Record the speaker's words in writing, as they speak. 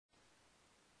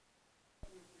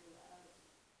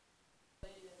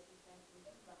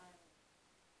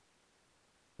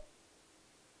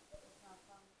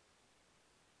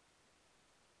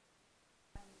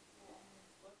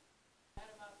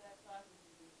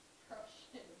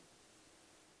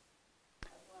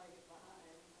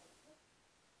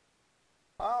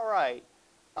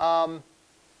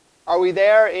Are we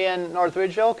there in North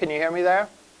Ridgeville? Can you hear me there?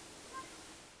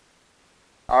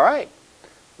 All right.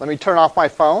 Let me turn off my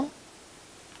phone,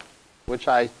 which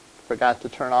I forgot to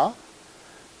turn off,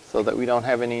 so that we don't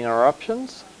have any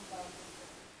interruptions.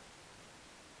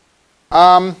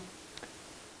 We're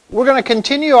going to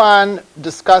continue on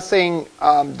discussing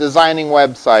designing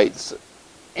websites.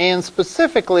 And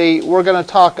specifically, we're going to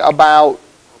talk about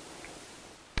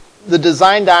the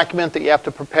design document that you have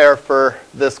to prepare for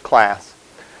this class.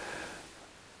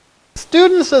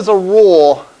 Students, as a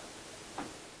rule,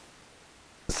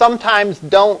 sometimes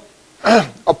don't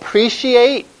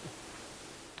appreciate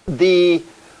the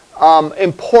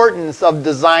importance of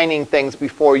designing things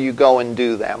before you go and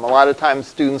do them. A lot of times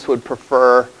students would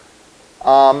prefer,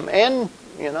 and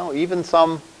even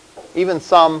some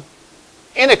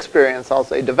inexperienced, I'll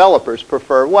say, developers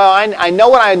prefer, well, I know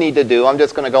what I need to do, I'm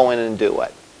just going to go in and do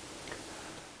it.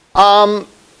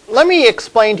 Let me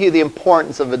explain to you the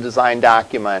importance of a design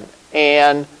document,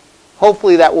 and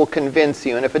hopefully that will convince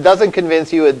you. And if it doesn't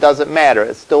convince you, it doesn't matter.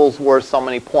 It still is worth so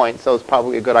many points, so it's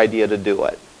probably a good idea to do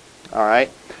it. All right?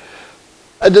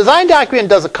 A design document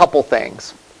does a couple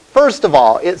things. First of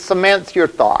all, it cements your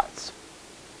thoughts.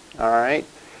 All right?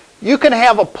 You can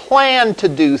have a plan to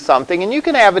do something, and you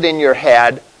can have it in your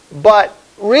head, but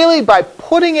really by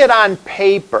putting it on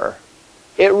paper,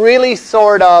 it really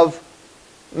sort of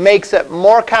makes it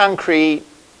more concrete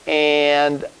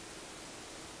and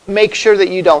make sure that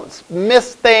you don't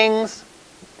miss things.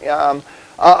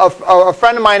 A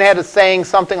friend of mine had a saying,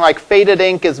 something like, faded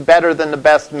ink is better than the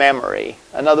best memory.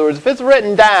 In other words, if it's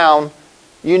written down,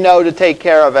 you know to take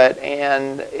care of it,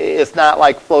 and it's not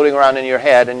like floating around in your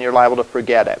head and you're liable to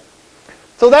forget it.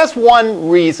 So that's one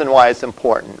reason why it's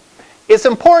important. It's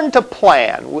important to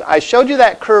plan. I showed you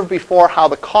that curve before, how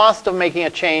the cost of making a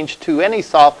change to any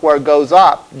software goes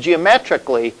up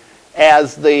geometrically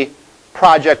as the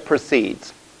project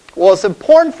proceeds. Well, it's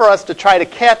important for us to try to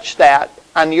catch that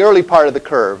on the early part of the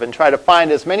curve and try to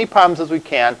find as many problems as we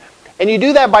can. And you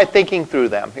do that by thinking through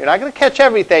them. You're not going to catch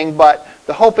everything, but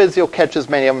the hope is you'll catch as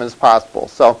many of them as possible.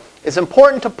 So it's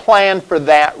important to plan for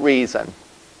that reason.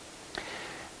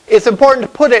 It's important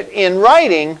to put it in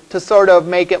writing to sort of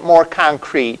make it more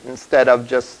concrete instead of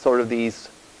just sort of these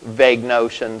vague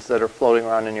notions that are floating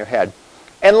around in your head.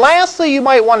 And lastly, you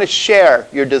might want to share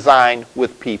your design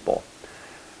with people.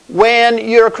 When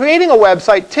you're creating a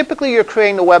website, typically you're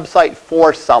creating the website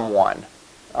for someone.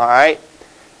 All right?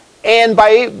 And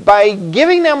by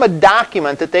giving them a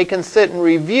document that they can sit and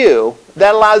review,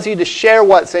 that allows you to share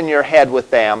what's in your head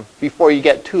with them before you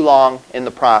get too long in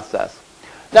the process.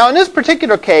 Now, in this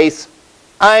particular case,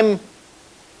 the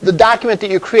document that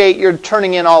you create, you're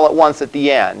turning in all at once at the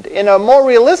end. In a more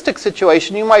realistic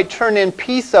situation, you might turn in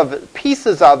pieces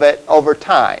of it over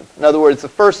time. In other words, the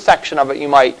first section of it you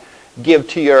might give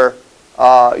to your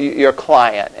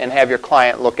client and have your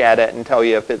client look at it and tell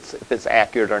you if it's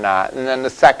accurate or not. And then the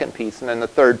second piece, and then the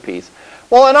third piece.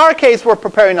 Well, in our case, we're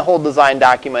preparing the whole design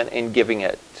document and giving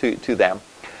it to them.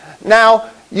 Now,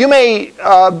 you may,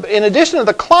 in addition to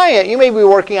the client, you may be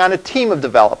working on a team of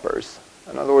developers.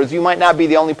 In other words, you might not be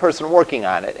the only person working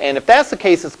on it. And if that's the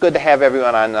case, it's good to have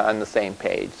everyone on the same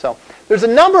page. So there's a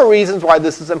number of reasons why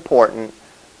this is important.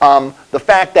 The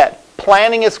fact that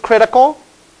planning is critical.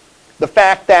 The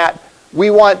fact that we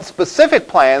want specific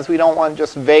plans. We don't want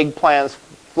just vague plans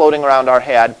floating around our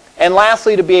head. And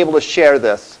lastly, to be able to share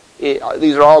this.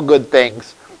 These are all good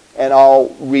things and all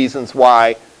reasons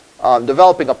why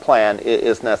developing a plan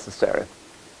is necessary.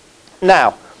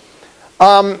 Now,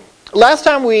 last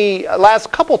time,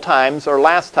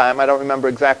 I don't remember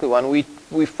exactly when,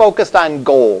 we focused on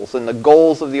goals and the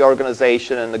goals of the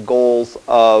organization and the goals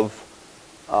of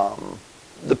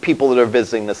the people that are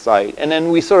visiting the site. And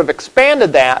then we sort of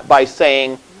expanded that by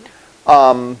saying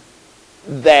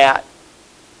that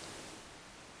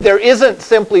there isn't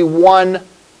simply one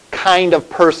kind of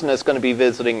person that's going to be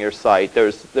visiting your site.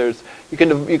 You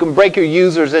can break your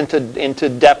users into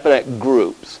definite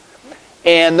groups.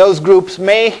 And those groups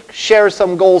may share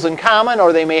some goals in common,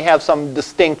 or they may have some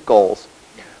distinct goals.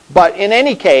 But in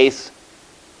any case,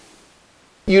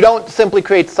 you don't simply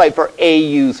create the site for a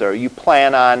user. You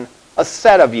plan on a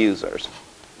set of users.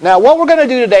 Now, what we're going to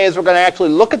do today is we're going to actually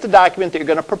look at the document that you're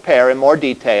going to prepare in more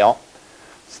detail,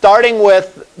 starting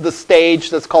with the stage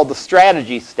that's called the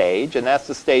strategy stage, and that's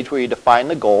the stage where you define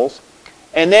the goals.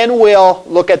 And then we'll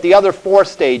look at the other 4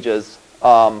 stages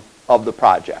of the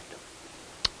project.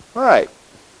 All right.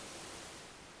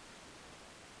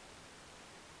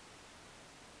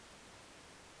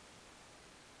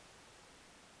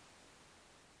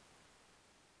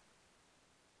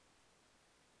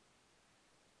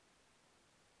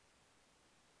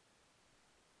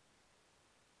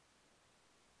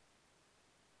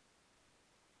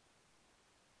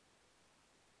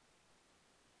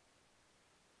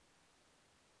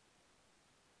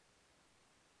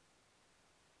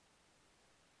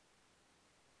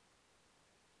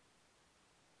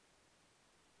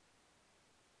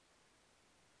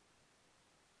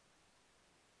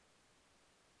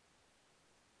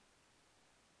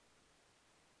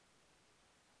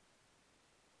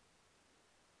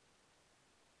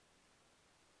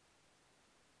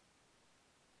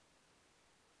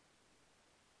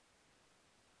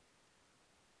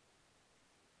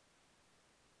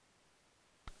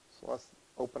 So let's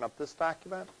open up this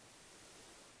document.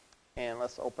 And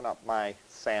let's open up my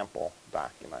sample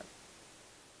document.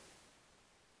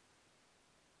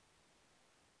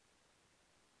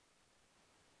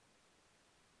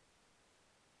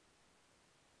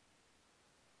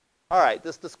 All right,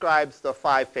 this describes the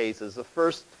 5 phases, the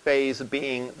first phase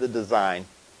being the design.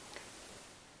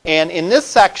 And in this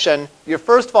section,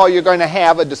 first of all, you're going to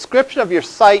have a description of your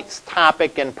site's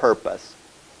topic and purpose.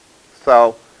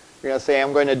 So you're going to say,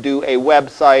 I'm going to do a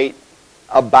website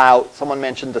about, someone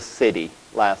mentioned the city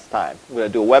last time. I'm going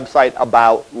to do a website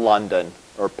about London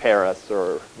or Paris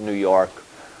or New York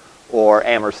or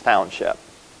Amherst Township.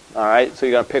 All right, so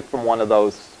you're going to pick from one of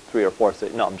those 3 or 4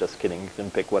 cities. No, I'm just kidding. You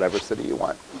can pick whatever city you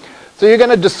want. So you're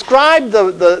going to describe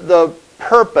the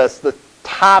purpose, the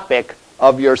topic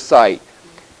of your site,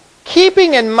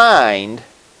 keeping in mind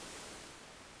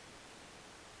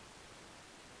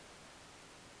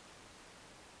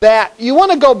that you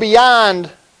want to go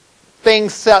beyond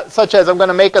things such as I'm going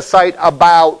to make a site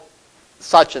about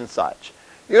such and such.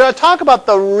 You're going to talk about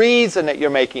the reason that you're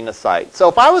making the site. So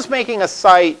if I was making a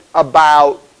site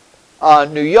about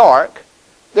New York,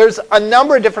 there's a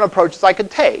number of different approaches I could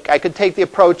take. I could take the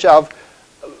approach of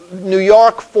New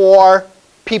York for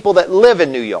people that live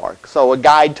in New York. So a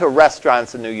guide to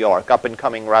restaurants in New York,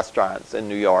 up-and-coming restaurants in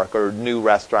New York, or new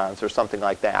restaurants, or something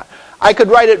like that. I could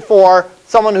write it for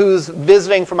someone who's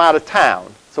visiting from out of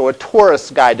town, so a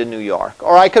tourist guide to New York.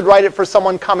 Or I could write it for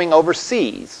someone coming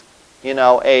overseas, you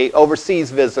know, a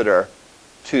overseas visitor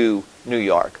to New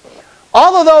York.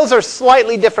 All of those are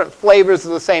slightly different flavors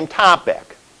of the same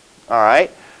topic. All right.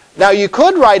 Now you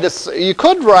could write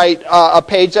a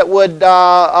page that would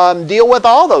deal with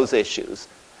all those issues.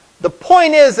 The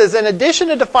point is in addition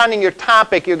to defining your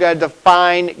topic, you're going to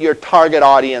define your target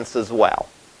audience as well,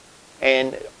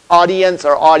 and audience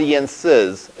or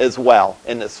audiences as well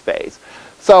in this phase.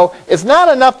 So it's not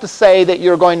enough to say that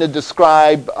you're going to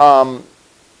describe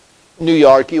New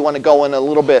York. You want to go in a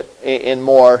little bit in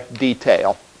more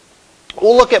detail.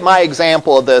 We'll look at my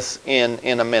example of this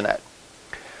in a minute.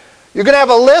 You're going to have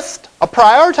a list, a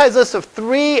prioritized list of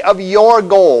 3 of your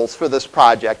goals for this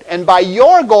project. And by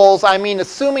your goals, I mean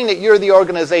assuming that you're the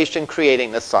organization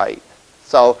creating the site.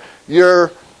 So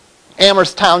you're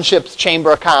Amherst Township's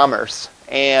Chamber of Commerce,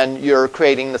 and you're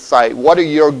creating the site. What are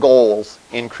your goals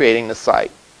in creating the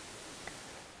site?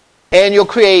 And you'll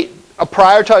create a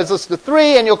prioritized list of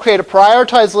 3, and you'll create a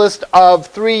prioritized list of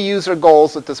 3 user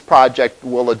goals that this project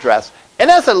will address. And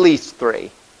that's at least 3.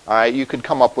 All right, you could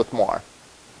come up with more.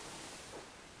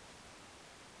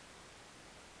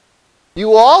 You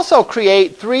will also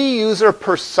create 3 user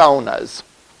personas.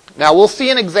 Now, we'll see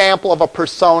an example of a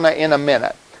persona in a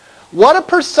minute. What a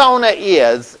persona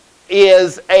is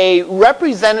a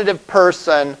representative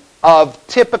person of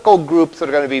typical groups that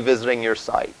are going to be visiting your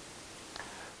site.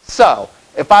 So,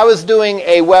 if I was doing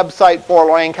a website for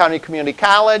Lorraine County Community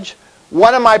College,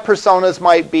 one of my personas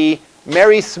might be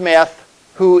Mary Smith,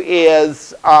 who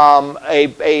is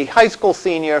a high school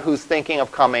senior who's thinking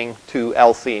of coming to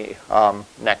LC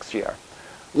next year.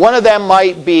 One of them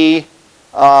might be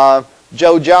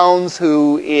Joe Jones,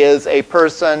 who is a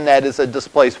person that is a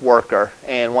displaced worker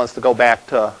and wants to go back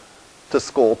to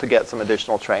school to get some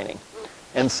additional training,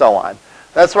 and so on.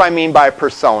 That's what I mean by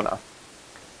persona.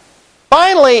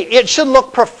 Finally, it should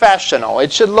look professional.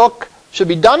 It should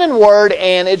be done in Word,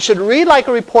 and it should read like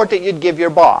a report that you'd give your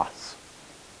boss.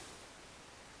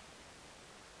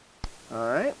 All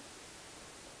right.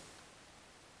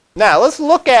 Now, let's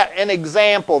look at an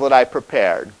example that I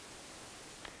prepared.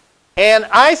 And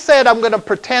I said I'm going to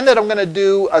pretend that I'm going to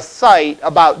do a site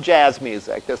about jazz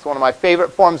music. That's one of my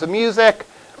favorite forms of music,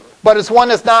 but it's one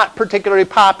that's not particularly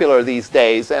popular these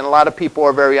days, and a lot of people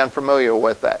are very unfamiliar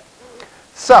with it.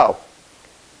 So,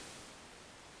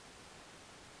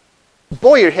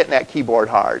 boy, you're hitting that keyboard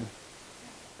hard.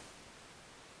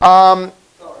 Sorry.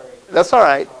 That's all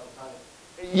right.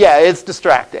 Yeah, it's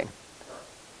distracting.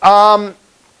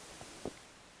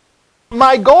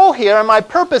 My goal here and my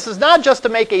purpose is not just to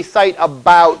make a site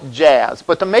about jazz,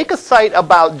 but to make a site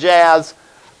about jazz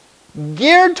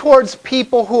geared towards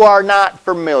people who are not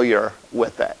familiar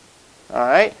with it. All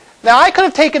right? Now, I could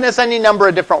have taken this any number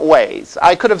of different ways.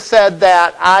 I could have said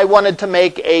that I wanted to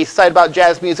make a site about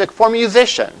jazz music for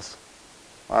musicians.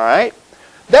 All right?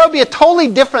 That would be a totally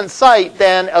different site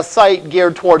than a site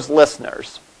geared towards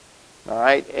listeners. All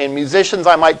right? In musicians,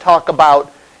 I might talk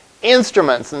about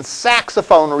instruments and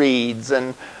saxophone reeds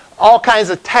and all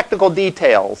kinds of technical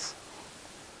details.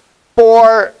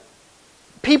 For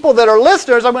people that are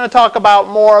listeners, I'm going to talk about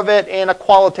more of it in a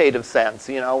qualitative sense,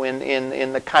 you know,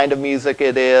 in the kind of music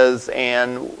it is,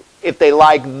 and if they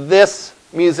like this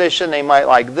musician, they might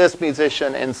like this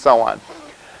musician, and so on.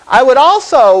 I would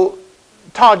also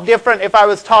talk different if I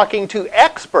was talking to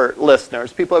expert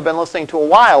listeners, people who have been listening to a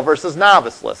while, versus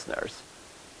novice listeners.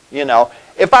 You know,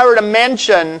 if I were to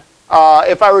mention,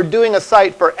 if I were doing a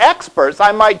site for experts,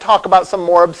 I might talk about some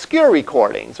more obscure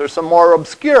recordings or some more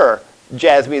obscure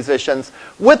jazz musicians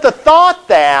with the thought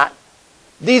that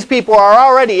these people are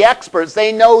already experts.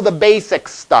 They know the basic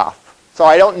stuff. So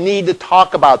I don't need to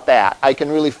talk about that. I can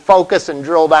really focus and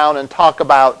drill down and talk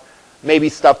about maybe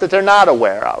stuff that they're not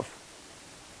aware of.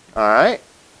 All right?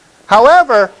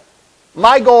 However,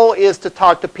 my goal is to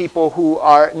talk to people who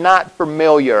are not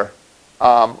familiar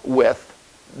with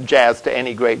jazz to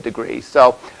any great degree.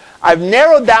 So I've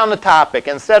narrowed down the topic.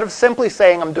 Instead of simply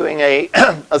saying I'm doing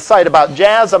a site about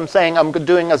jazz, I'm saying I'm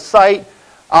doing a site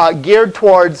geared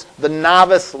towards the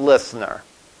novice listener.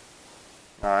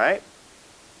 All right?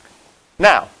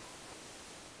 Now,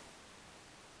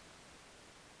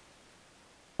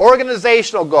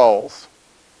 organizational goals.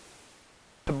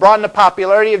 To broaden the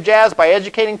popularity of jazz by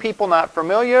educating people not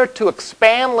familiar, to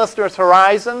expand listeners'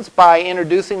 horizons by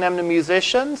introducing them to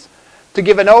musicians, to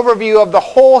give an overview of the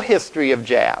whole history of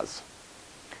jazz.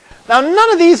 Now,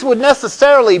 none of these would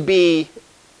necessarily be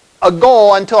a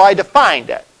goal until I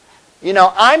defined it. You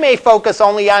know, I may focus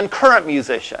only on current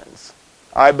musicians,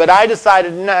 all right, but I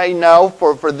decided, no,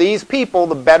 for these people,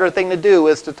 the better thing to do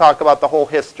is to talk about the whole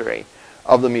history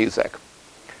of the music.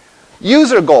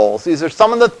 User goals. These are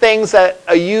some of the things that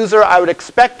I would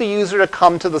expect the user to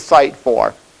come to the site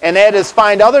for. And that is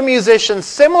find other musicians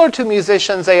similar to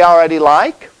musicians they already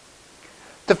like,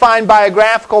 to find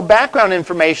biographical background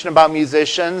information about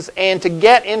musicians, and to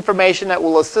get information that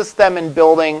will assist them in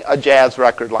building a jazz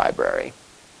record library.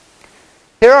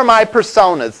 Here are my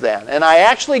personas then. And I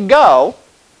actually go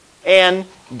and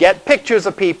get pictures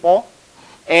of people,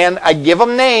 and I give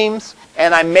them names,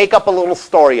 and I make up a little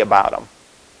story about them.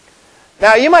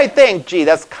 Now, you might think, gee,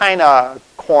 that's kind of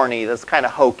corny, that's kind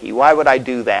of hokey. Why would I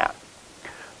do that?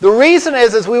 The reason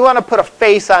is we want to put a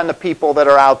face on the people that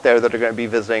are out there that are going to be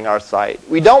visiting our site.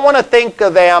 We don't want to think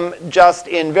of them just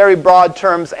in very broad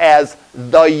terms as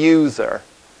the user.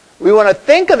 We want to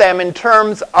think of them in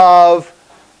terms of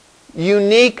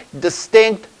unique,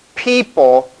 distinct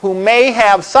people who may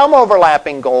have some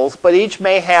overlapping goals, but each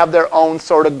may have their own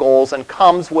sort of goals and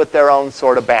comes with their own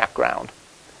sort of background.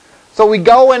 So we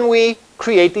go and we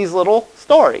create these little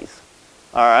stories,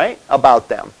 all right, about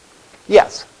them.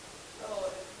 Yes? So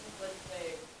if you, let's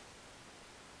say,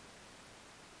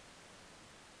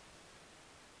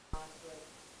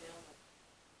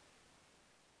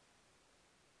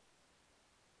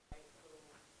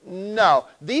 no,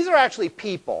 these are actually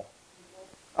people.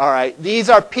 All right, these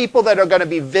are people that are going to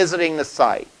be visiting the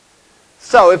site.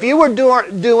 So if you were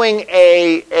doing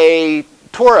a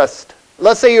tourist,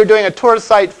 let's say you're doing a tourist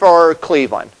site for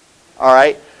Cleveland, all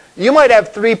right? You might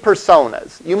have three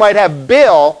personas. You might have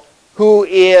Bill, who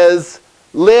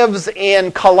lives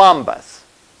in Columbus,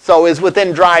 so is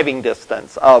within driving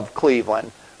distance of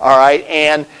Cleveland, all right?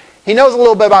 And he knows a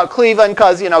little bit about Cleveland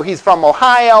because, you know, he's from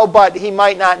Ohio, but he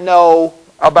might not know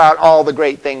about all the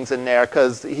great things in there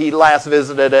because he last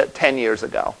visited it 10 years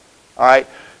ago, all right?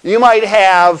 You might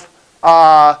have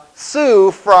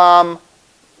Sue from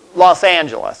Los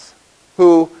Angeles,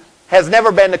 who has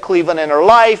never been to Cleveland in her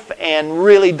life and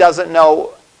really doesn't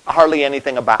know hardly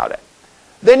anything about it.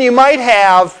 Then you might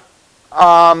have,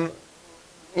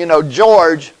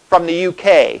 George from the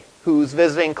UK, who's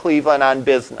visiting Cleveland on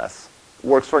business,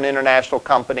 works for an international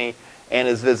company and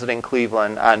is visiting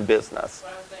Cleveland on business.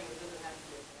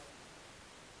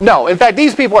 No, in fact,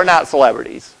 these people are not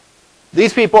celebrities.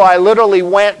 These people, I literally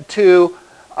went to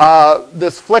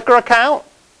this Flickr account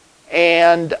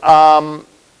and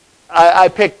I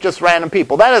picked just random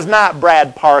people. That is not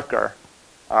Brad Parker,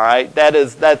 all right?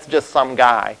 That's just some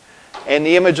guy. And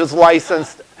the image is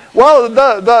licensed. Well,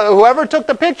 whoever took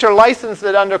the picture licensed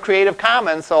it under Creative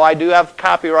Commons, so I do have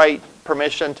copyright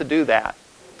permission to do that.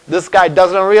 This guy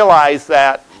doesn't realize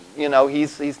that, you know,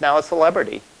 he's now a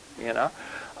celebrity, you know.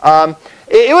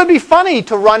 It would be funny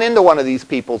to run into one of these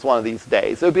people one of these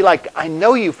days. It would be like, I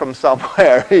know you from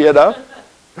somewhere, you know.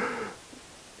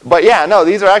 But yeah, no,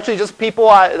 these are actually just people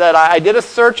that I did a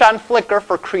search on Flickr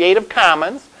for Creative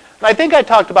Commons. And I think I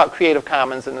talked about Creative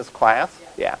Commons in this class.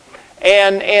 Yeah.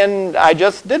 And I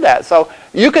just did that. So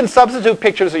you can substitute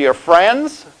pictures of your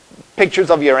friends, pictures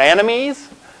of your enemies,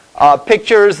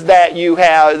 pictures that you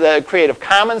have, the Creative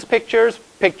Commons pictures,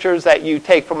 pictures that you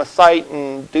take from a site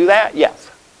and do that. Yes?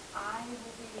 I will be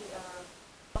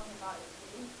talking about a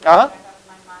city Uh-huh. right out of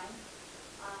my mind.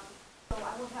 So I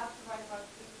will have to write about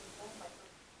three people.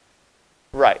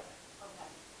 Right. Okay.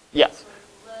 Yes. So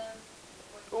live,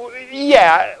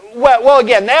 Yeah, well,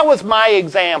 again, that was my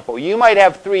example. You might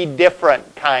have 3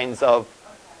 different kinds of,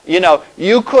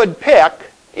 you could pick,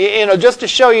 just to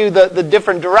show you the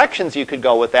different directions you could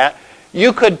go with that,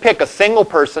 you could pick a single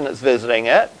person that's visiting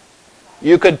it,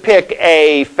 you could pick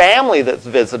a family that's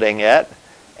visiting it,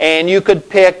 and you could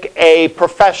pick a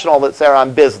professional that's there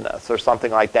on business or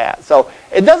something like that. So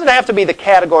it doesn't have to be the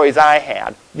categories I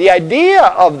had. The idea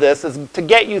of this is to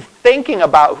get you thinking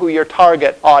about who your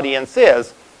target audience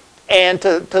is, and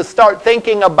to start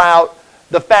thinking about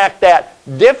the fact that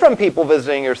different people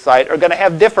visiting your site are going to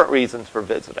have different reasons for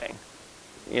visiting.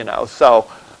 So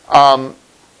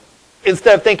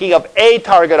instead of thinking of a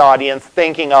target audience,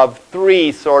 thinking of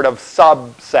 3 sort of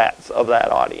subsets of that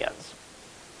audience.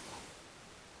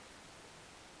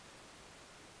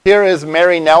 Here is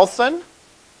Mary Nelson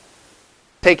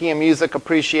taking a music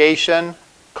appreciation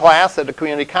class at a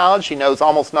community college. She knows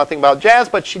almost nothing about jazz,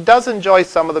 but she does enjoy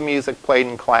some of the music played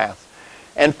in class.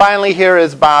 And finally, here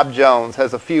is Bob Jones,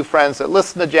 has a few friends that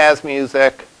listen to jazz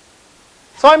music.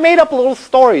 So I made up little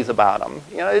stories about them.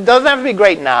 It doesn't have to be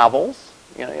great novels.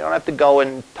 You don't have to go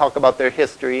and talk about their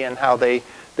history and how they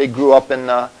grew up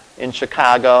in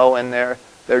Chicago and their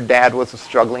dad was a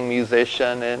struggling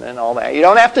musician and all that. You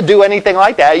don't have to do anything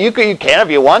like that. You can if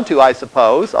you want to, I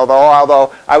suppose.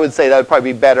 Although I would say that would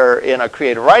probably be better in a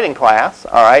creative writing class.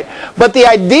 All right. But the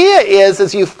idea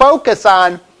is you focus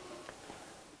on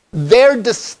their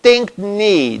distinct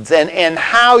needs and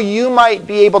how you might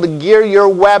be able to gear your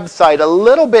website a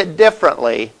little bit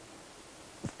differently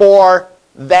for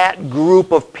that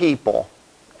group of people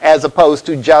as opposed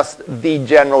to just the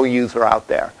general user out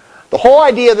there. The whole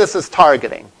idea of this is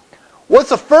targeting. What's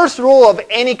the first rule of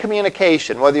any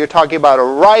communication, whether you're talking about a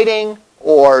writing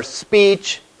or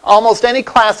speech, almost any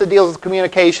class that deals with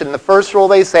communication, the first rule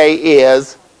they say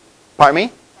is, pardon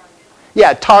me?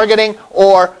 Yeah, targeting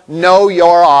or know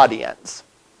your audience.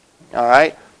 All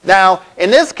right? Now,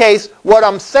 in this case, what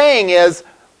I'm saying is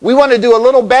we want to do a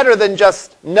little better than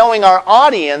just knowing our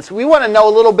audience. We want to know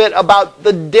a little bit about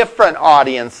the different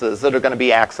audiences that are going to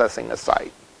be accessing the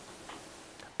site.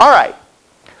 All right.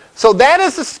 So that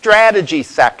is the strategy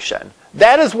section.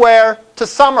 That is where, to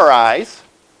summarize,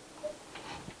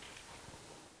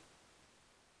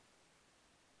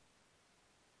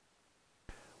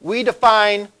 we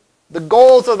define the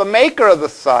goals of the maker of the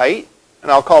site,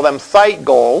 and I'll call them site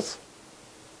goals,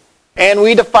 and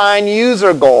we define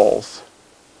user goals.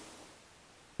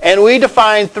 And we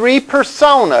define 3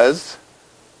 personas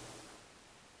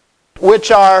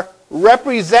which are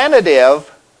representative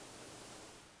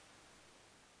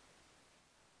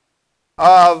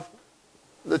of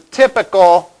the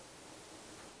typical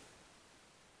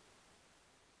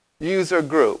user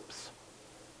groups.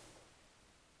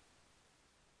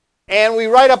 And we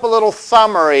write up a little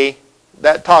summary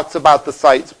that talks about the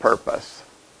site's purpose.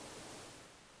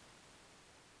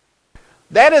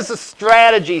 That is the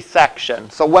strategy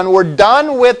section. So when we're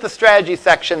done with the strategy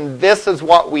section, this is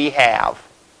what we have.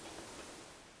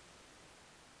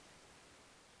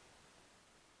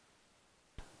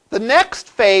 The next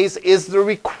phase is the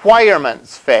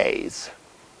requirements phase.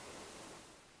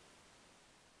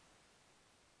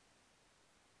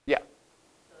 Yeah.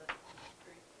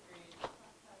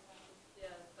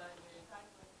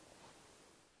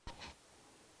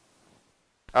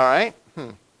 All right.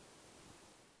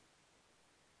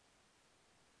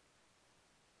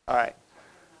 All right.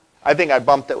 I think I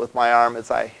bumped it with my arm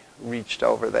as I reached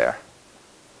over there.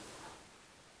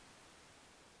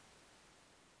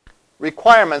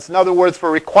 Requirements, another word for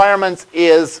requirements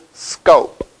is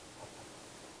scope.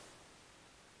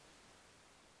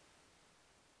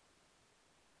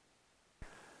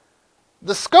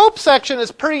 The scope section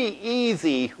is pretty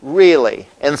easy, really,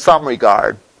 in some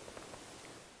regard.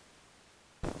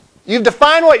 You've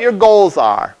defined what your goals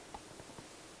are.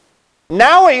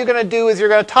 Now what you're going to do is you're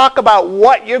going to talk about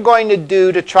what you're going to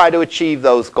do to try to achieve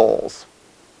those goals.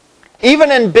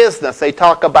 Even in business, they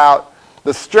talk about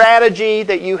the strategy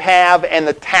that you have and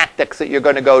the tactics that you're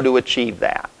going to go to achieve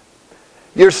that.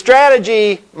 Your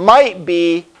strategy might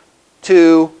be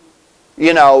to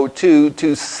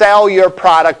sell your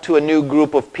product to a new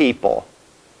group of people.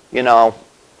 That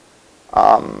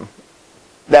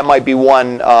might be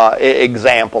one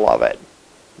example of it.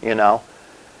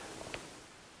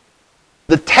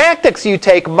 The tactics you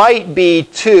take might be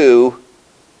to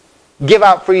give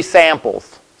out free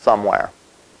samples somewhere.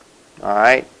 All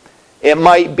right? It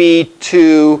might be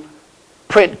to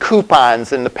print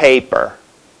coupons in the paper.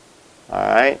 All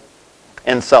right?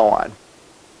 And so on.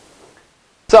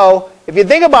 So if you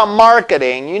think about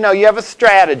marketing, you have a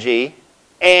strategy,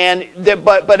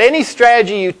 but any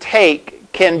strategy you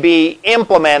take can be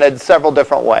implemented several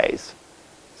different ways.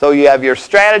 So you have your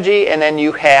strategy, and then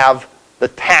you have the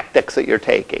tactics that you're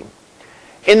taking.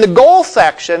 In the goal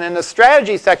section, in the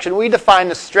strategy section, we define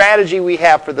the strategy we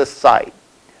have for this site.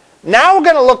 Now we're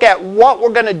going to look at what we're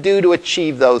going to do to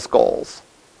achieve those goals.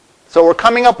 So we're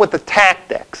coming up with the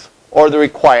tactics or the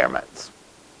requirements.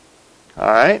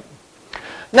 All right?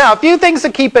 Now, a few things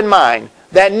to keep in mind.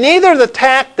 That neither the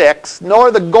tactics nor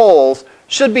the goals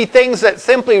should be things that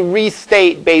simply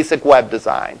restate basic web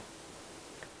design.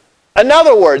 In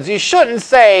other words, you shouldn't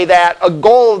say that a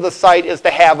goal of the site is to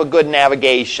have a good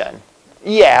navigation.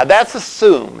 Yeah, that's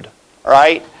assumed,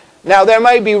 right? Now, there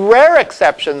might be rare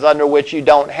exceptions under which you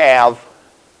don't have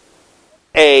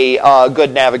a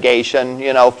good navigation,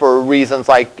 for reasons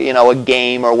like, a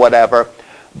game or whatever.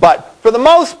 But for the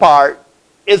most part,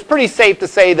 it's pretty safe to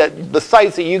say that the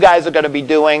sites that you guys are going to be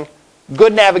doing,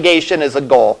 good navigation is a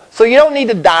goal. So you don't need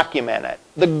to document it.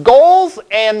 The goals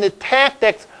and the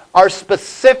tactics are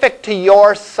specific to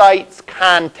your site's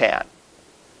content.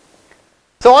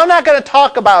 So I'm not going to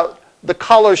talk about the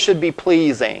colors should be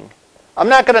pleasing. I'm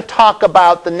not going to talk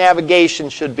about the navigation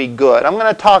should be good. I'm not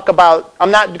going to talk about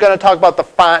the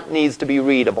font needs to be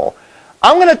readable.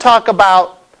 I'm going to talk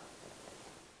about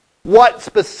what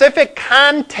specific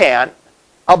content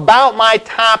about my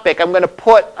topic I'm going to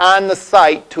put on the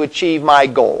site to achieve my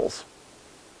goals.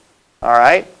 All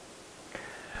right?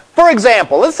 For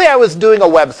example, let's say I was doing a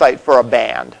website for a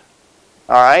band.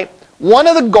 All right? One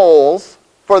of the goals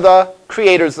for the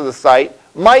creators of the site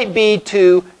might be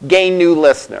to gain new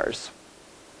listeners.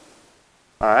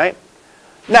 All right?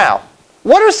 Now,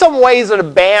 what are some ways that a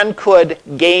band could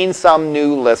gain some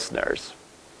new listeners?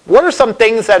 What are some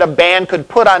things that a band could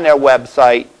put on their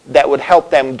website that would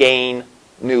help them gain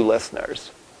new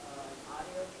listeners?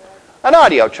 An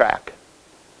audio track.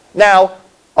 Now,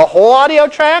 a whole audio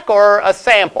track or a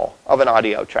sample of an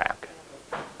audio track?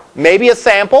 Maybe a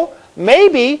sample,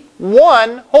 maybe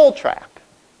one whole track,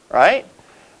 right?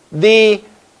 The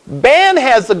band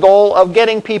has the goal of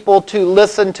getting people to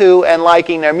listen to and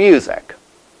liking their music.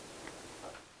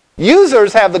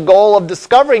 Users have the goal of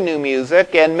discovering new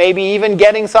music and maybe even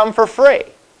getting some for free,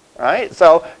 right?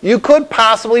 So you could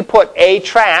possibly put a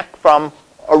track from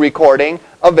a recording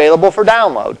available for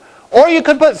download. Or you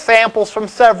could put samples from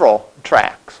several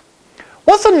tracks.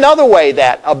 What's another way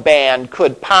that a band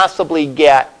could possibly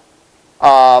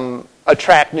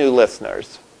attract new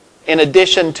listeners in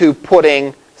addition to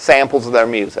putting samples of their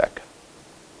music?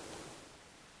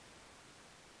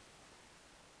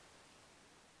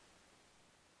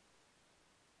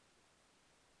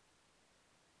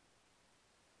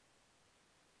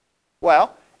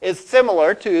 Well, it's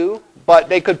similar to, but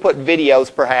they could put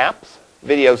videos perhaps,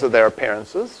 videos of their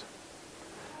appearances.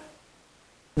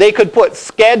 They could put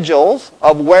schedules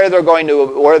of where they're going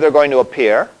to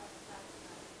appear.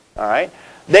 All right.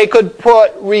 They could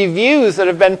put reviews that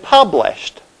have been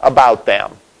published about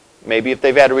them. Maybe if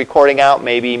they've had a recording out,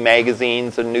 maybe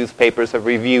magazines and newspapers have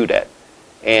reviewed it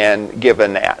and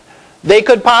given that. They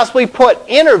could possibly put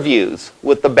interviews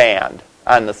with the band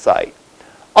on the site.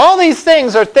 All these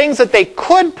things are things that they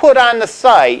could put on the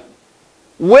site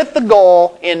with the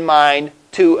goal in mind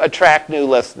to attract new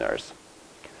listeners.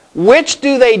 Which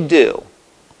do they do?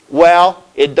 Well,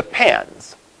 it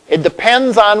depends. It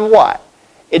depends on what?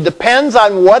 It depends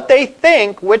on what they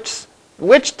think, which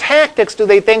tactics do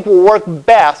they think will work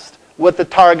best with the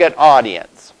target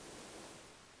audience.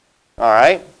 All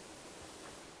right?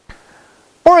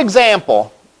 For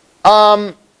example,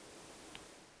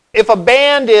 if a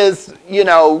band is,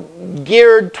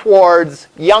 geared towards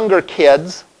younger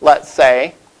kids, let's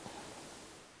say,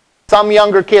 some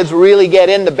younger kids really get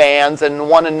into bands and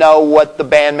want to know what the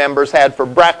band members had for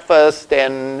breakfast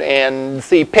and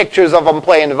see pictures of them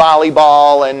playing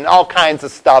volleyball and all kinds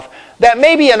of stuff that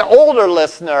maybe an older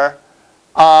listener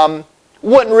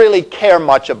wouldn't really care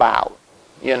much about,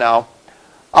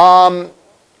 I'm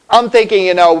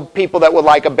thinking, people that would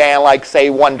like a band like, say,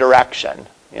 One Direction.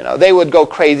 They would go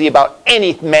crazy about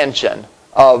any mention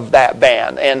of that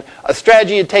band. And a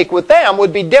strategy to take with them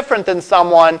would be different than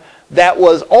someone that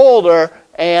was older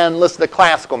and listened to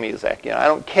classical music. I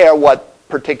don't care what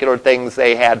particular things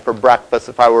they had for breakfast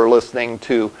if I were listening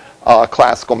to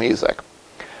classical music.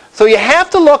 So you have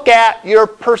to look at your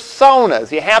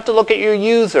personas. You have to look at your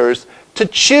users to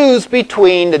choose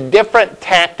between the different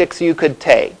tactics you could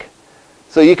take.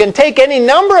 So you can take any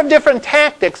number of different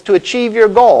tactics to achieve your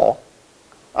goal.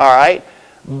 All right?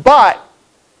 But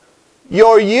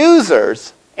your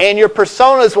users and your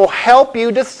personas will help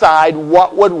you decide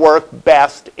what would work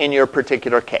best in your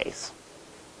particular case.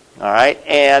 All right?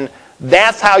 And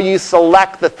that's how you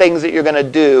select the things that you're going to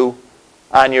do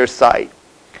on your site.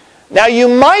 Now you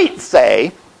might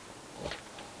say,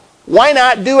 why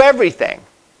not do everything?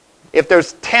 If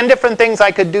there's 10 different things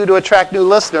I could do to attract new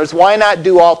listeners, why not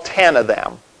do all 10 of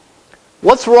them?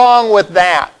 What's wrong with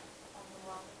that?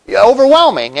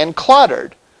 Overwhelming and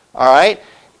cluttered. All right.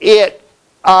 It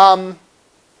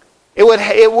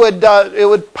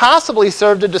would possibly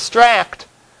serve to distract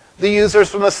the users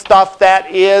from the stuff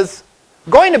that is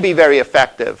going to be very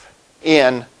effective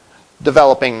in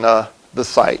developing the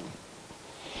site.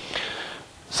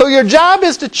 So your job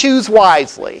is to choose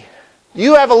wisely.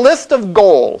 You have a list of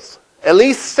goals, at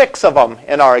least 6 of them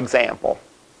in our example.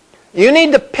 You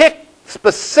need to pick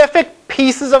specific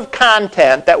pieces of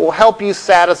content that will help you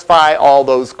satisfy all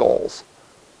those goals.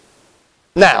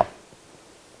 Now,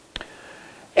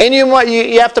 and you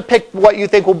have to pick what you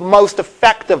think will most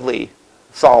effectively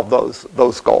solve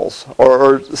those goals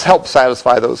or help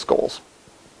satisfy those goals.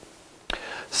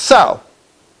 So,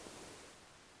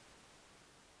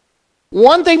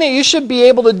 one thing that you should be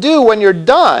able to do when you're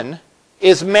done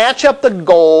is match up the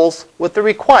goals with the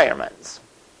requirements.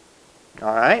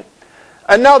 All right?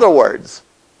 In other words,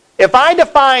 if I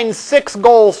define 6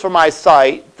 goals for my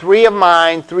site, 3 of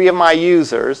mine, 3 of my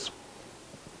users,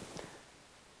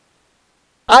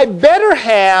 I better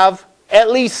have at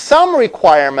least some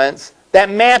requirements that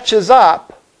matches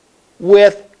up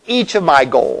with each of my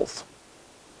goals.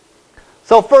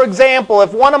 So for example,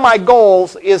 if one of my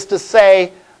goals is to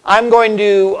say, I'm going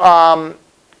to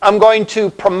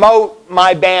promote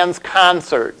my band's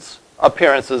concerts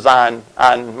appearances on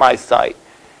my site.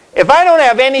 If I don't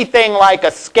have anything like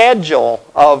a schedule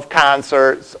of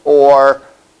concerts or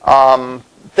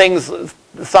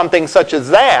something such as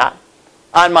that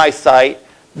on my site,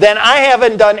 then I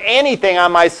haven't done anything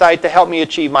on my site to help me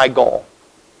achieve my goal.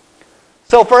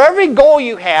 So for every goal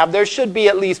you have, there should be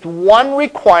at least one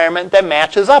requirement that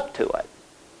matches up to it.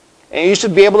 And you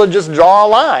should be able to just draw a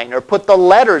line or put the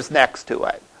letters next to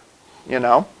it. You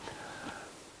know?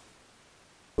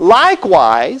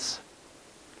 Likewise,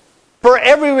 for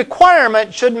every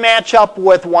requirement should match up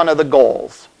with one of the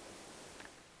goals.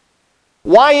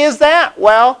 Why is that?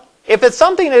 Well, if it's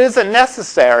something that isn't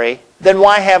necessary, then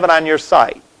why have it on your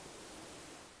site?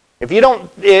 If you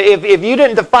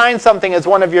didn't define something as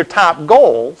one of your top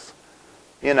goals,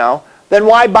 you know, then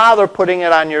why bother putting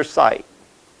it on your site?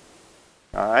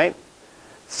 All right?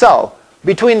 So,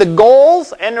 between the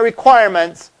goals and the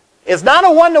requirements, it's not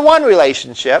a one-to-one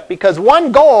relationship because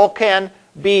one goal can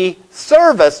be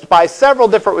serviced by several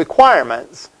different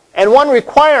requirements, and one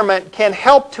requirement can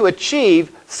help to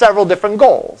achieve several different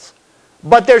goals.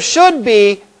 But there should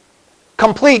be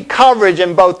complete coverage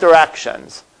in both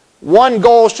directions. One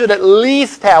goal should at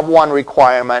least have one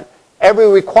requirement. Every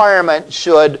requirement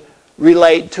should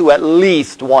relate to at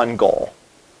least one goal.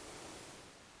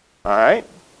 All right?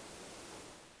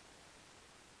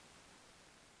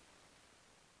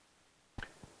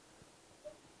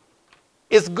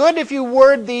 It's good if you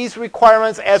word these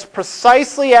requirements as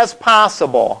precisely as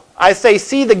possible. I say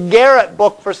see the Garrett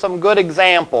book for some good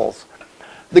examples.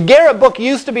 The Garrett book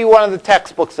used to be one of the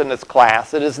textbooks in this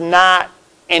class. It is not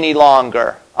any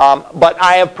longer, but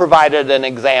I have provided an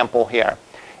example here.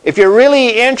 If you're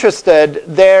really interested,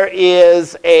 there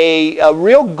is a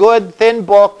real good thin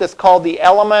book that's called The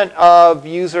Element of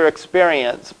User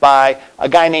Experience by a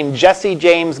guy named Jesse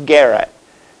James Garrett.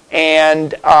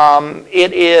 And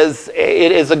it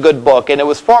is a good book, and it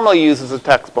was formerly used as a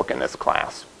textbook in this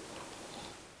class.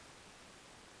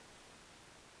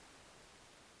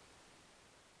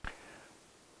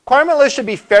 Requirement list should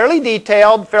be fairly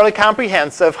detailed, fairly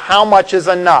comprehensive. How much is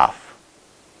enough?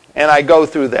 And I go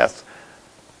through this.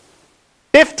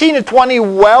 15 to 20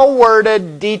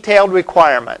 well-worded, detailed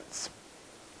requirements.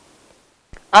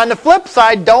 On the flip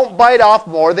side, don't bite off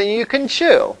more than you can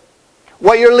chew.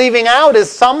 What you're leaving out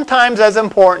is sometimes as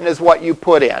important as what you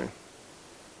put in.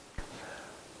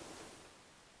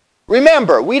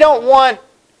 Remember, we don't want,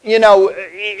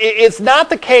 it's not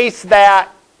the case that,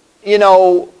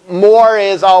 more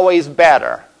is always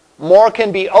better. More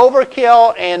can be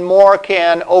overkill, and more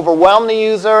can overwhelm the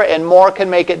user, and more can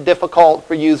make it difficult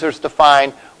for users to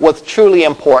find what's truly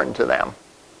important to them.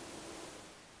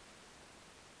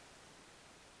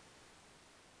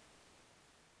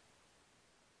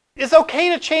 It's okay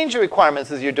to change the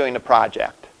requirements as you're doing the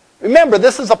project. Remember,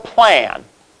 this is a plan.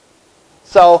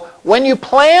 So when you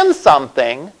plan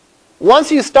something,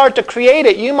 once you start to create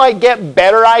it, you might get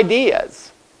better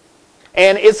ideas.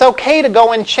 And it's okay to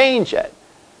go and change it.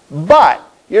 But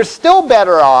you're still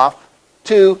better off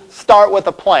to start with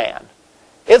a plan.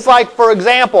 It's like, for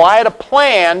example, I had a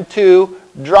plan to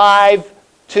drive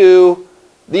to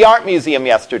the art museum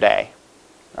yesterday.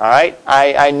 All right?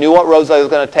 I knew what roads I was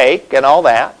going to take and all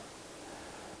that.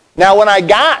 Now, when I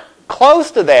got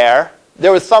close to there,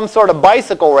 there was some sort of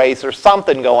bicycle race or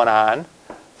something going on.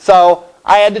 So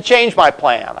I had to change my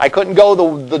plan. I couldn't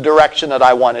go the direction that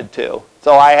I wanted to.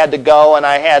 So I had to go and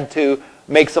I had to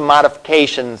make some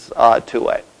modifications to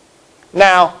it.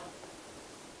 Now,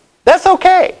 that's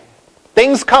okay.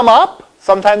 Things come up.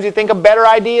 Sometimes you think of better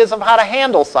ideas of how to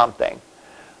handle something.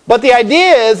 But the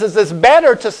idea is it's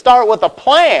better to start with a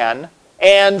plan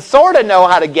and sort of know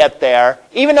how to get there,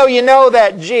 even though you know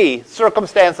that, gee,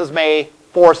 circumstances may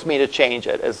force me to change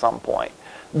it at some point,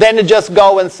 than to just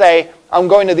go and say, I'm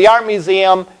going to the art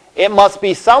museum. It must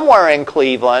be somewhere in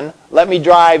Cleveland. Let me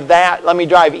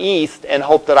drive east and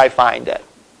hope that I find it.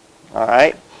 All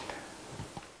right?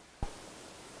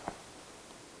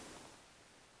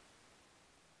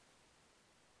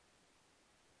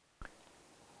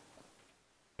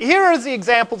 Here are the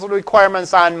examples of the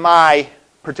requirements on my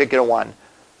particular one.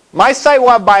 My site will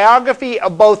have biography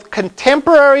of both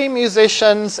contemporary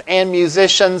musicians and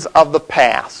musicians of the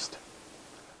past.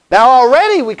 Now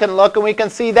already we can look and we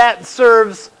can see that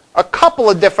serves a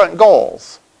couple of different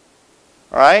goals.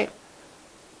 All right?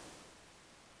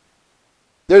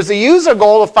 There's a user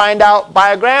goal to find out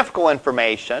biographical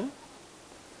information.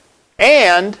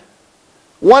 And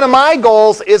one of my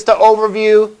goals is to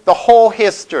overview the whole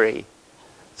history.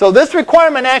 So this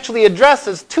requirement actually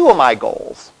addresses two of my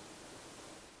goals.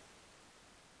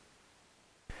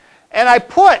 And I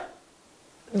put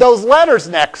those letters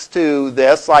next to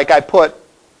this, like I put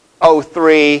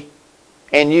O3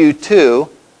 and U2.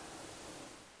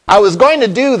 I was going to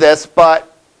do this,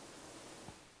 but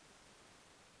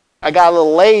I got a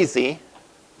little lazy.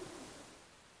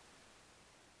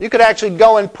 You could actually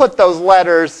go and put those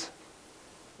letters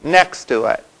next to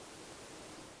it.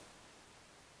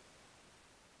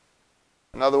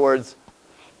 In other words,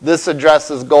 this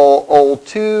addresses goal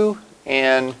O2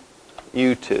 and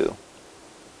U2.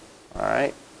 All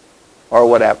right? Or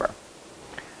whatever.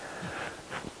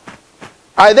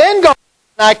 I then go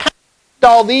and I kind of put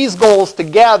all these goals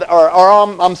together,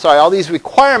 all these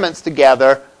requirements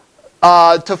together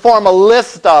to form a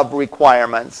list of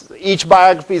requirements. Each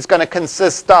biography is going to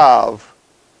consist of,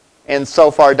 and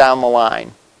so far down the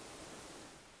line.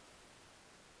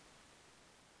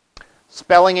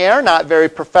 Spelling error, not very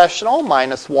professional,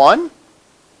 -1.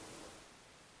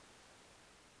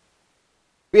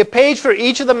 We have a page for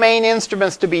each of the main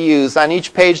instruments to be used. On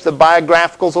each page, the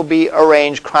biographicals will be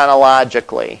arranged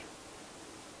chronologically.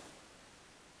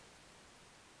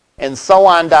 And so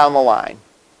on down the line.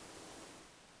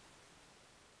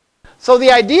 So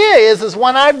the idea is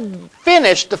when I've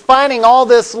finished defining all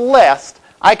this list,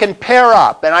 I can pair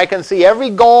up. And I can see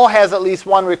every goal has at least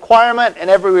one requirement, and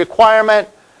every requirement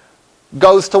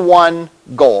goes to one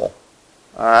goal.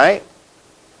 All right?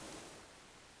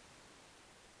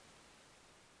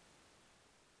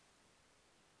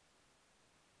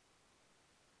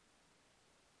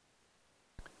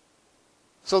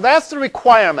 So that's the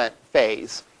requirement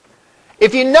phase.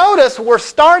 If you notice, we're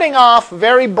starting off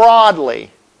very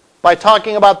broadly by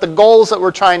talking about the goals that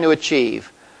we're trying to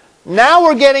achieve. Now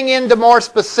we're getting into more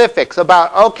specifics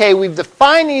about, okay, we've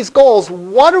defined these goals.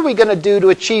 What are we going to do to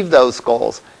achieve those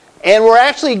goals? And we're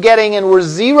actually getting and we're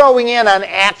zeroing in on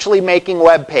actually making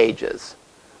web pages.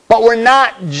 But we're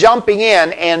not jumping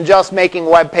in and just making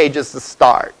web pages to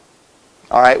start.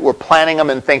 All right, we're planning them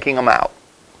and thinking them out.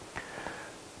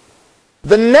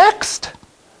 The next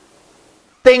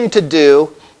thing to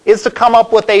do is to come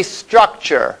up with a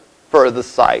structure for the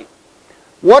site.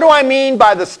 What do I mean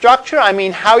by the structure? I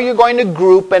mean how you're going to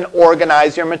group and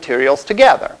organize your materials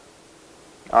together.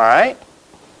 All right?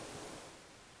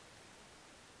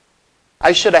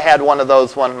 I should have had one of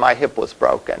those when my hip was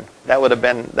broken. That would have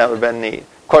been neat.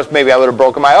 Of course, maybe I would have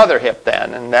broken my other hip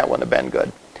then, and that would have been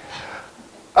good.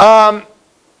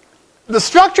 The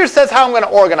structure says how I'm going to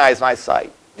organize my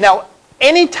site. Now,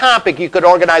 any topic you could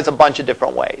organize a bunch of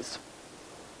different ways.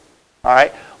 All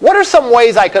right? What are some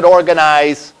ways I could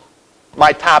organize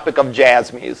my topic of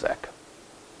jazz music?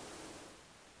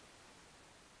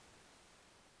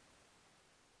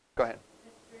 Go ahead.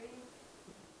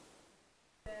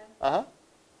 Uh-huh.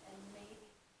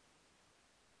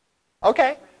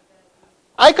 Okay.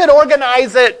 I could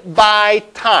organize it by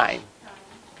time.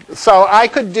 So I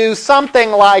could do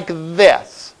something like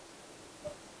this.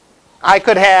 I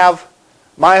could have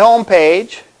my home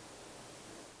page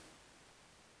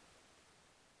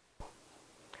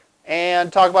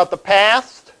and talk about the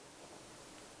past,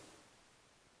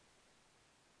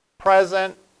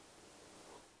 present,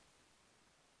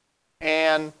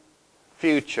 and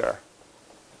future.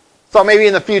 So maybe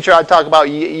in the future I'd talk about,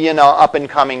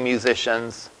 up-and-coming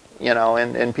musicians,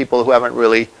 and people who haven't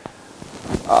really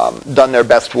done their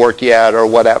best work yet or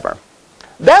whatever.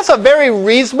 That's a very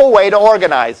reasonable way to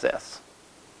organize this.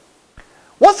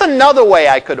 What's another way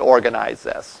I could organize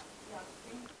this?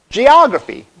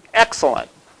 Geography. Excellent.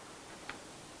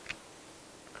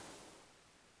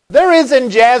 There is in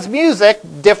jazz music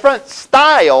different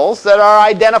styles that are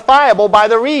identifiable by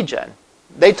the region.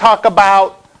 They talk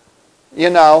about,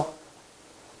 you know,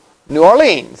 New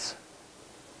Orleans.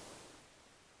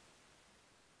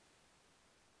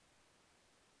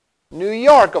 New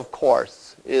York, of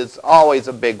course, is always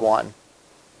a big one.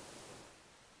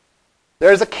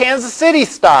 There's a Kansas City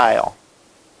style.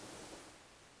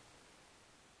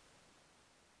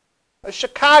 A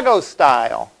Chicago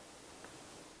style.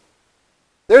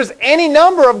 There's any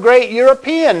number of great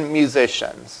European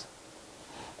musicians.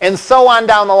 And so on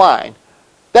down the line.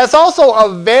 That's also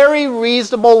a very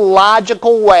reasonable,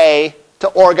 logical way to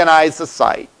organize the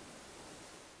site.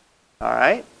 All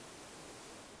right?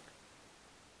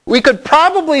 We could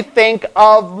probably think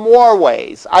of more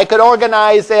ways. I could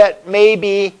organize it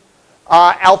maybe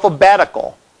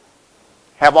alphabetical.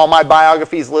 Have all my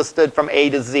biographies listed from A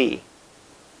to Z.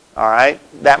 All right?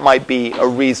 That might be a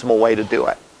reasonable way to do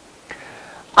it.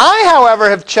 I, however,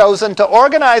 have chosen to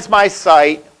organize my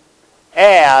site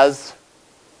as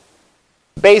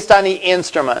based on the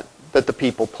instrument that the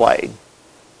people played.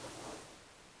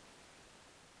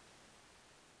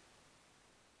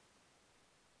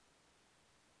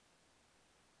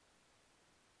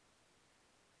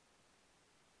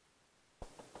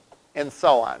 And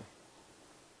so on.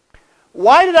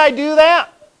 Why did I do that?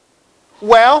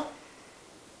 Well,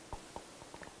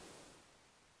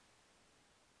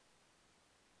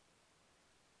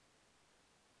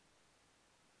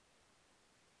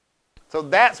 so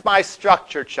that's my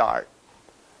structure chart.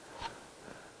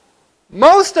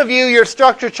 Most of you, your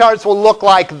structure charts will look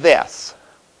like this.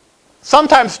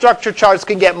 Sometimes structure charts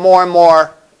can get more and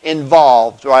more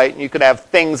involved, right? You could have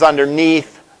things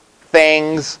underneath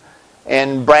things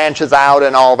and branches out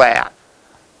and all that.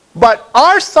 But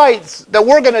our sites that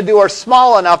we're going to do are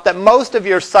small enough that most of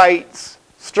your site's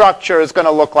structure is going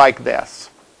to look like this.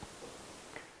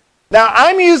 Now,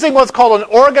 I'm using what's called an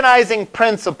organizing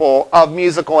principle of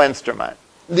musical instrument.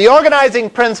 The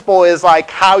organizing principle is like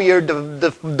how you're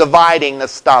dividing the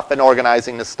stuff and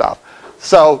organizing the stuff.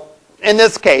 So, in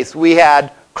this case, we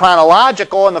had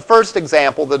chronological in the first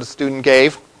example that a student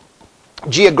gave,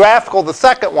 geographical the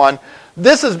second one.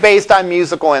 This is based on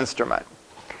musical instrument.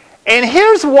 And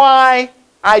here's why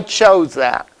I chose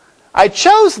that. I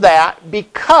chose that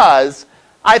because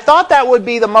I thought that would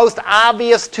be the most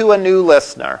obvious to a new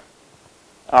listener.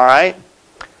 All right?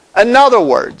 In other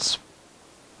words,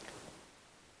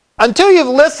 until you've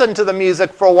listened to the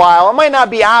music for a while, it might not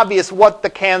be obvious what the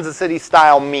Kansas City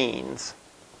style means.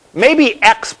 Maybe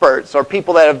experts or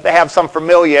people that have some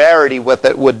familiarity with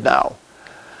it would know.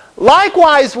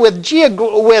 Likewise, with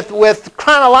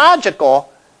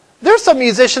chronological, there's some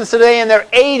musicians today in their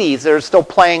 80s that are still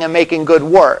playing and making good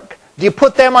work. Do you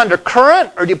put them under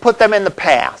current or do you put them in the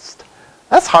past?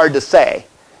 That's hard to say.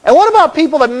 And what about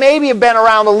people that maybe have been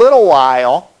around a little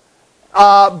while,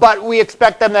 but we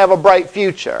expect them to have a bright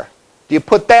future? Do you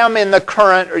put them in the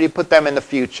current or do you put them in the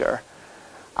future?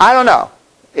 I don't know.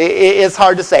 It's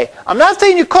hard to say. I'm not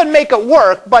saying you couldn't make it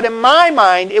work, but in my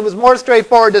mind, it was more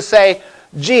straightforward to say,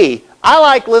 gee, I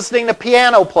like listening to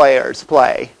piano players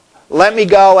play. Let me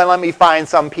go and let me find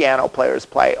some piano players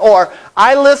play. Or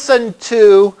I listen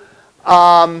to,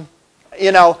 I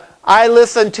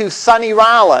listen to Sonny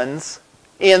Rollins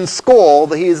in school.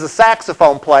 He's a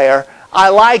saxophone player. I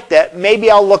liked it.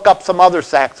 Maybe I'll look up some other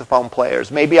saxophone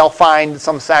players. Maybe I'll find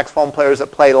some saxophone players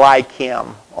that play like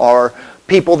him, or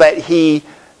people that he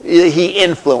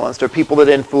influenced, or people that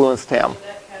influenced him.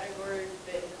 That category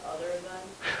fit in other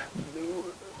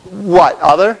than? What,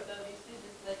 other?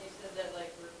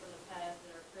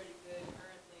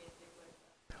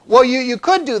 Well, you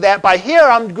could do that. By here,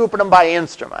 I'm grouping them by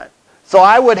instrument. So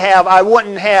I would have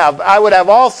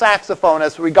all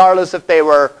saxophonists, regardless if they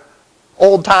were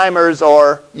old-timers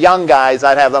or young guys,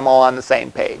 I'd have them all on the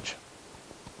same page.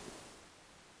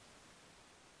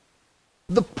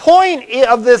 The point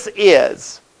of this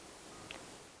is,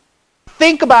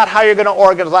 think about how you're going to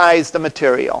organize the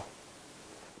material.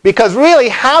 Because really,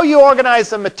 how you organize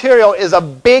the material is a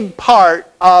big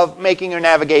part of making your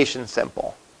navigation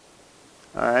simple.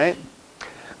 All right?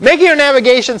 Making your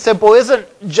navigation simple isn't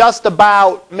just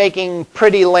about making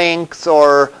pretty links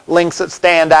or links that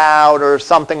stand out or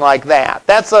something like that.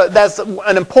 That's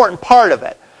an important part of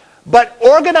it. But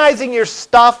organizing your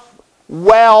stuff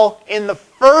well in the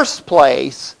first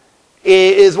place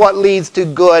is what leads to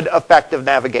good, effective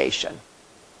navigation.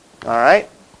 All right?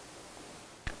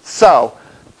 So,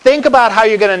 think about how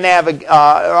you're going to navigate,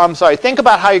 think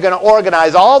about how you're going to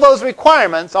organize all those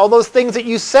requirements, all those things that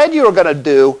you said you were going to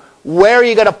do. Where are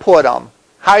you going to put them?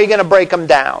 How are you going to break them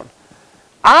down?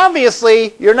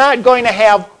 Obviously, you're not going to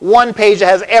have one page that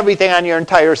has everything on your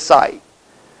entire site.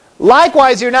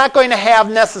 Likewise, you're not going to have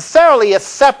necessarily a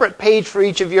separate page for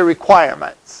each of your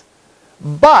requirements.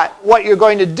 But what you're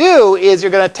going to do is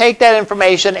you're going to take that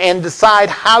information and decide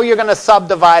how you're going to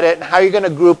subdivide it and how you're going to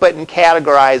group it and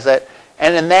categorize it.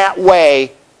 And in that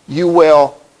way, you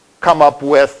will come up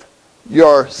with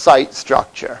your site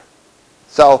structure.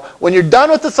 So when you're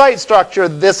done with the site structure,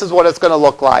 this is what it's going to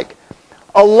look like.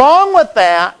 Along with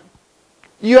that,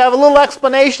 you have a little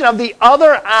explanation of the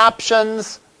other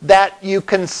options that you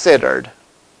considered.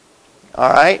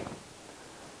 All right?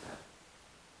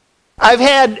 I've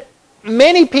had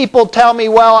many people tell me,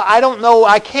 well, I don't know,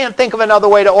 I can't think of another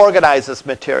way to organize this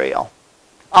material.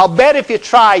 I'll bet if you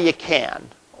try, you can.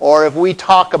 Or if we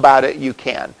talk about it, you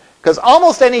can. Because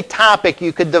almost any topic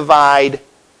you could divide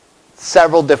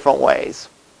several different ways.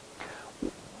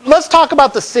 Let's talk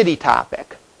about the city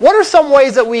topic. What are some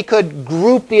ways that we could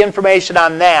group the information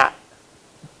on that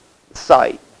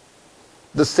site,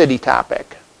 the city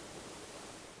topic?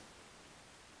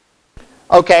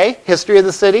 Okay, history of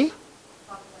the city?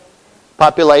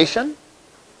 Population?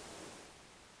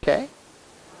 Okay.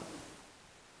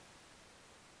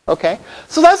 Okay.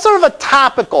 So that's sort of a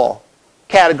topical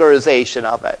categorization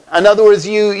of it. In other words,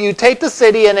 you take the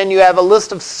city and then you have a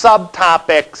list of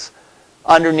subtopics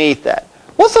underneath it.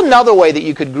 What's another way that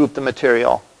you could group the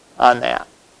material on that?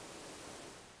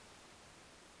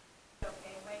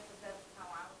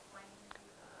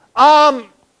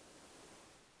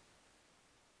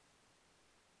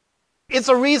 It's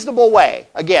a reasonable way.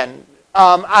 Again,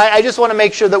 I just want to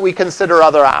make sure that we consider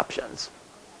other options.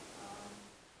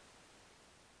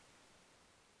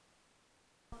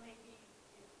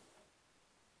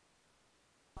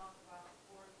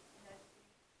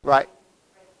 Right.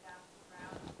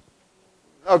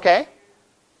 Okay.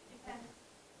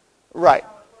 Right.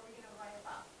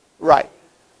 Right.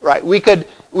 Right. We could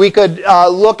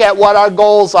look at what our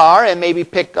goals are and maybe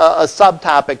pick a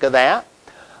subtopic of that.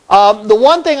 The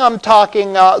one thing I'm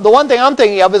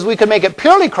thinking of is we could make it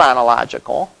purely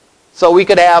chronological. So we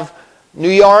could have New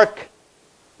York,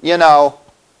 you know,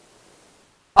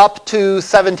 up to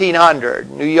 1700.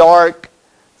 New York,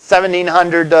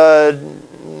 1700 to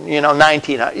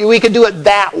 1900. We could do it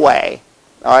that way.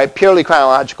 All right, purely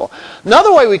chronological.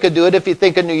 Another way we could do it, if you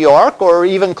think of New York or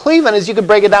even Cleveland, is you could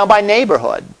break it down by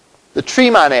neighborhood. The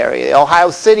Tremont area, the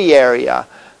Ohio City area,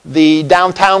 the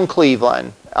downtown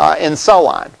Cleveland, and so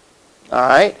on. All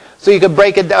right, so you could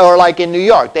break it down, or like in New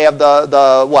York, they have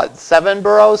the what, 7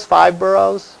 boroughs, 5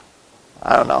 boroughs?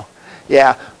 I don't know.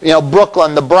 Yeah,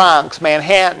 Brooklyn, the Bronx,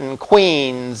 Manhattan,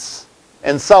 Queens,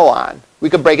 and so on. We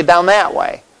could break it down that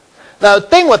way. Now the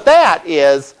thing with that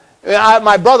is,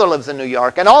 my brother lives in New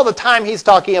York, and all the time he's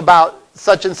talking about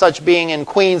such and such being in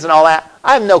Queens and all that.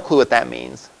 I have no clue what that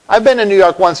means. I've been to New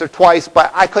York once or twice,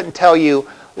 but I couldn't tell you,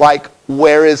 like,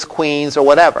 where is Queens or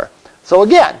whatever. So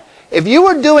again, if you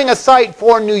were doing a site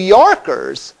for New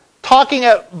Yorkers, talking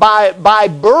it by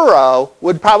borough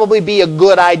would probably be a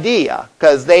good idea,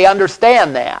 because they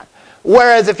understand that.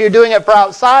 Whereas if you're doing it for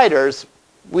outsiders,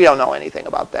 we don't know anything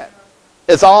about that.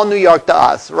 It's all New York to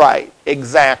us, right?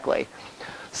 Exactly.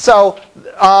 So,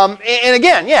 and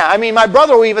again, yeah, I mean, my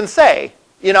brother will even say,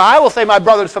 I will say my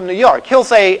brother's from New York. He'll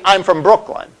say I'm from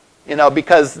Brooklyn,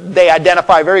 because they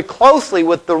identify very closely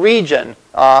with the region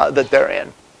that they're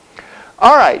in.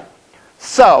 All right,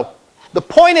 so the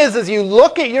point is you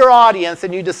look at your audience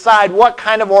and you decide what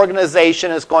kind of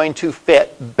organization is going to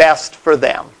fit best for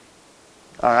them.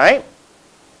 All right?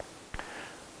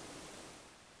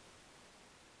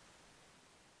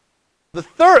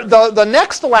 The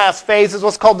next to last phase is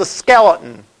what's called the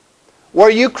skeleton, where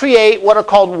you create what are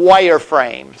called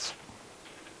wireframes.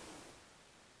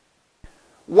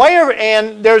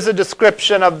 And there's a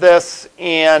description of this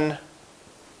in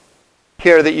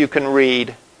here that you can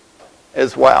read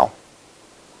as well.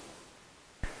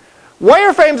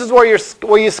 Wireframes is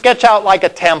where you sketch out like a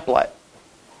template.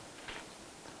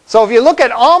 So if you look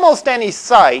at almost any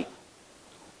site,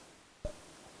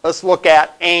 let's look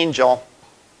at Angel.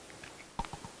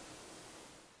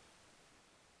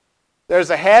 There's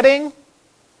a heading.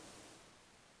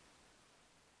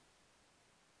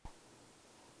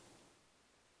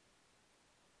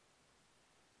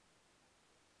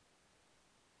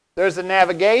 There's a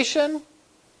navigation.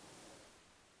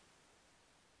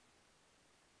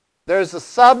 There's a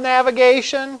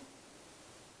sub-navigation.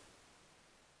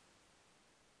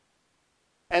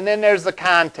 And then there's the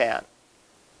content.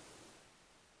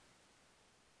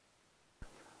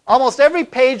 Almost every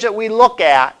page that we look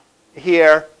at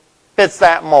here fits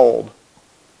that mold.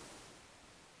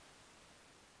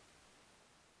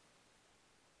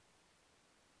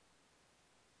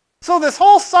 So this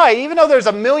whole site, even though there's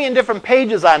a million different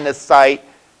pages on this site,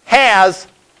 has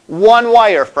one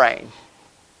wireframe.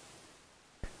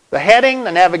 The heading,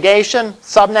 the navigation,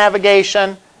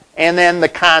 sub-navigation, and then the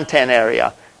content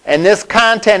area. And this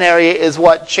content area is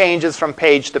what changes from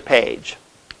page to page.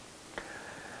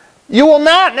 You will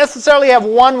not necessarily have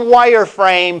one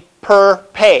wireframe per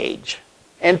page.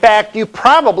 In fact, you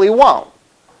probably won't.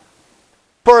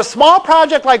 For a small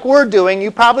project like we're doing,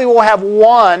 you probably will have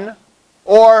one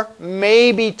or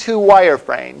maybe two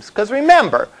wireframes. Because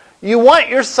remember, you want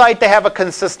your site to have a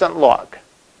consistent look.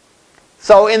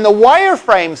 So in the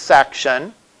wireframe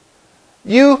section,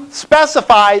 you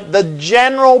specify the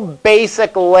general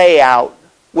basic layout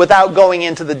without going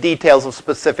into the details of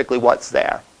specifically what's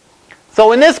there.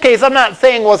 So in this case, I'm not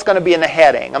saying what's going to be in the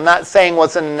heading. I'm not saying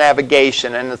what's in the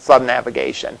navigation and the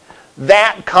sub-navigation.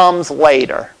 That comes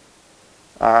later.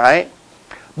 All right?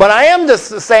 But I am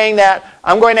just saying that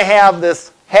I'm going to have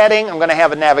this heading, I'm going to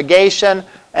have a navigation,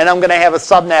 and I'm going to have a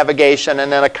sub-navigation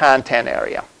and then a content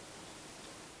area.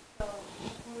 So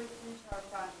before we finish our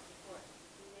project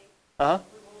report,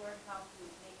 we will learn how to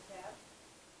make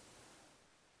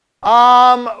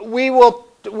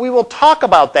tabs? We will talk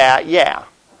about that, yeah.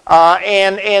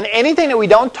 And anything that we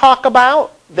don't talk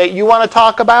about that you want to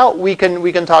talk about, we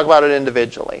can talk about it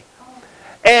individually.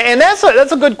 And that's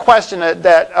a good question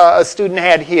that a student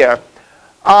had here.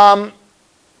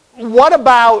 What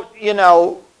about,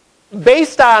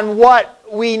 based on what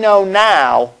we know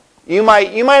now, you might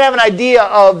have an idea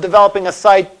of developing a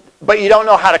site, but you don't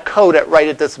know how to code it right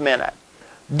at this minute.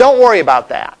 Don't worry about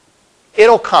that.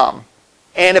 It'll come.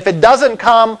 And if it doesn't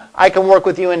come, I can work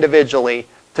with you individually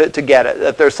to get it.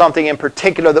 If there's something in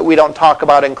particular that we don't talk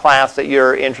about in class that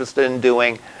you're interested in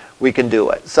doing, we can do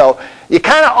it. So you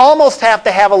kind of almost have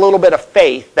to have a little bit of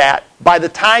faith that by the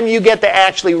time you get to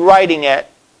actually writing it,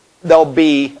 there'll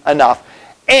be enough.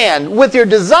 And with your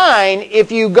design,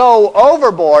 if you go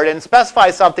overboard and specify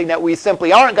something that we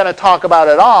simply aren't going to talk about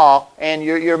at all, and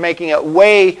you're making it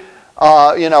way,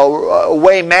 a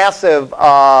way massive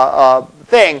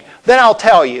thing, then I'll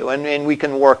tell you, and we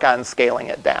can work on scaling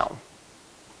it down.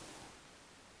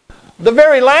 The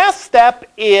very last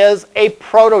step is a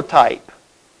prototype.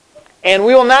 And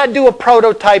we will not do a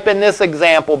prototype in this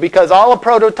example because all a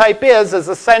prototype is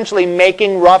essentially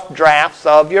making rough drafts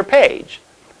of your page.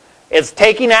 It's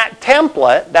taking that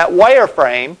template, that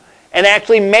wireframe, and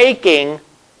actually making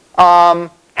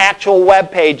actual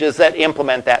web pages that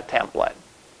implement that template.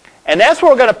 And that's what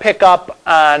we're going to pick up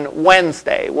on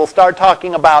Wednesday. We'll start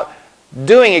talking about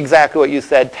doing exactly what you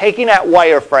said, taking that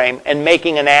wireframe and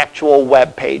making an actual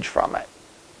web page from it.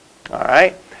 All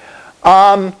right?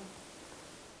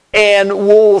 And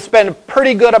we'll spend a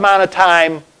pretty good amount of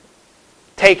time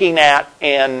taking that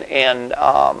and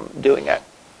doing it.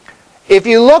 If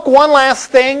you look one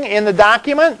last thing in the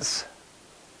documents,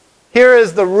 here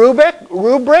is the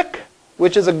rubric,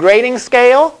 which is a grading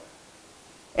scale.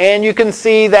 And you can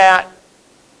see that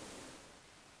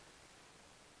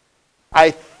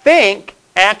I think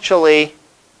actually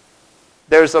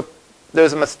there's a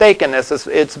mistake in this.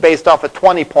 It's based off of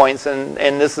 20 points, and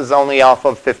this is only off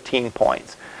of 15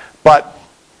 points. But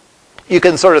you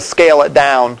can sort of scale it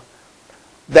down.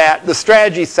 That the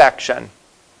strategy section,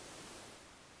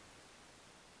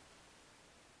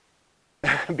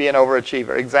 be an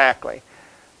overachiever, exactly.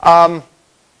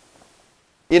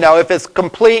 If it's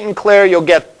complete and clear, you'll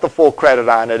get the full credit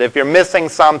on it. If you're missing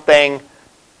something,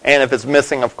 and if it's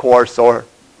missing, of course, or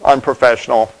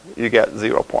unprofessional, you get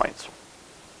 0 points.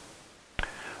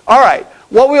 All right,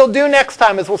 what we'll do next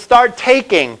time is we'll start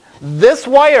taking this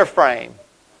wireframe,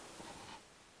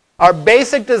 our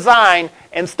basic design,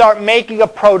 and start making a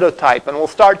prototype. And we'll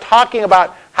start talking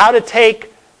about how to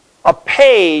take a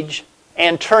page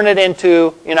and turn it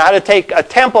into, how to take a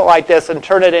template like this and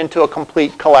turn it into a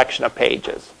complete collection of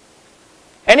pages.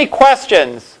 Any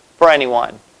questions for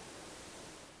anyone?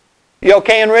 You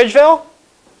okay in Ridgeville?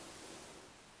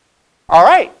 All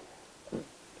right.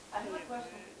 I have a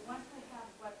question. Once we have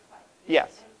a website,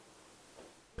 Yes.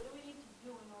 what do we need to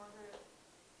do in order to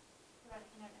put on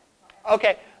the internet?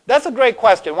 Okay, that's a great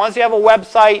question. Once you have a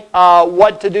website,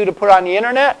 what to do to put on the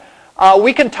internet?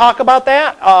 We can talk about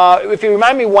that. If you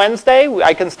remind me Wednesday,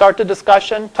 I can start the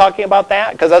discussion talking about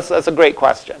that because that's a great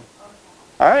question. Okay.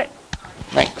 All right.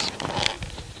 Thanks.